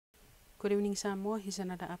Good evening, Samoa. Here's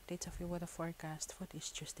another update of your weather forecast for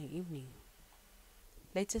this Tuesday evening.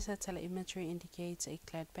 Latest satellite imagery indicates a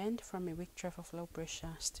cloud band from a weak trough of low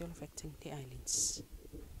pressure still affecting the islands.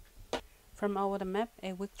 From our weather map,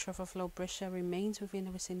 a weak trough of low pressure remains within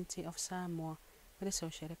the vicinity of Samoa with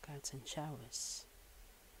associated clouds and showers.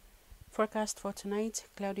 Forecast for tonight,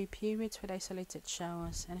 cloudy periods with isolated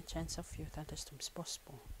showers and a chance of few thunderstorms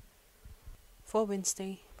possible. For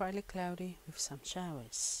Wednesday, partly cloudy with some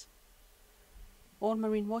showers. All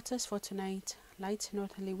marine waters for tonight, light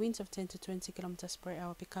northerly winds of 10 to 20 km per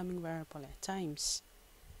hour becoming variable at times.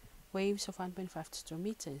 Waves of 1.5 to 2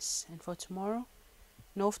 meters. And for tomorrow,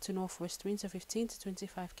 north to northwest winds of 15 to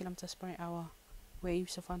 25 km per hour,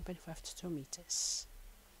 waves of 1.5 to 2 meters.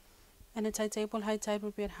 And the tide table, high tide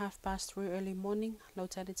will be at 3:30 early morning, low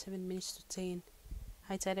tide at 7 minutes to 10,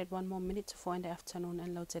 high tide at 1 more minute to 4 in the afternoon,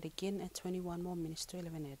 and low tide again at 21 more minutes to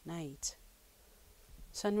 11 at night.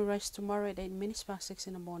 Sun will rise tomorrow at 8 minutes past 6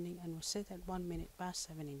 in the morning and will set at 1 minute past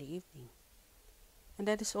 7 in the evening. And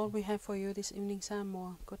that is all we have for you this evening,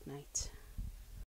 Samoa. Good night.